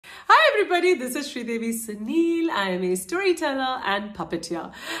Hi everybody, this is Sridevi Sunil. I am a storyteller and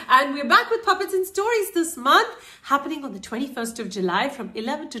puppeteer. And we're back with Puppets and Stories this month, happening on the 21st of July from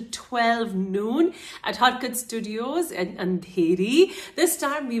 11 to 12 noon at Harkat Studios in Andheri. This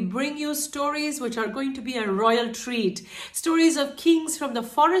time we bring you stories which are going to be a royal treat. Stories of kings from the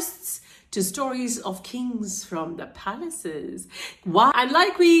forests to stories of kings from the palaces. Wow. And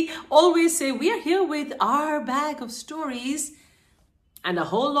like we always say, we are here with our bag of stories and a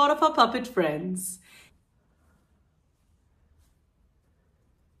whole lot of our puppet friends.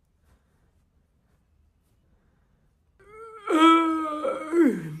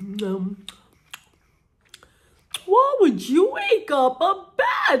 Why would you wake up a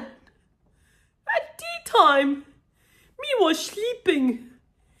bed at tea time? Me was sleeping.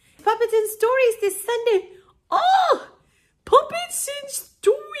 Puppets and Stories this Sunday. Puppets and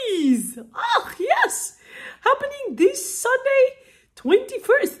Stories. Yes. Happening this Sunday,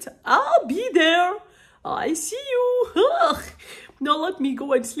 21st. I'll be there. I see you. Now let me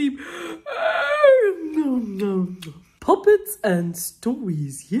go and sleep. Puppets and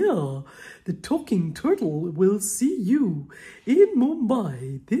Stories. Yeah. The talking turtle will see you in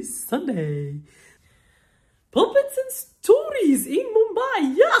Mumbai this Sunday. Puppets and Stories in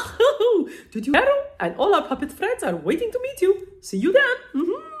Mumbai. Yahoo! Did you? Arrow and all our puppet friends are waiting to meet you. See you then.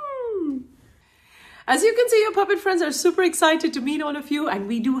 As you can see, your puppet friends are super excited to meet all of you, and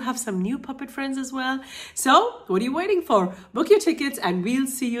we do have some new puppet friends as well. So, what are you waiting for? Book your tickets and we'll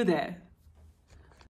see you there.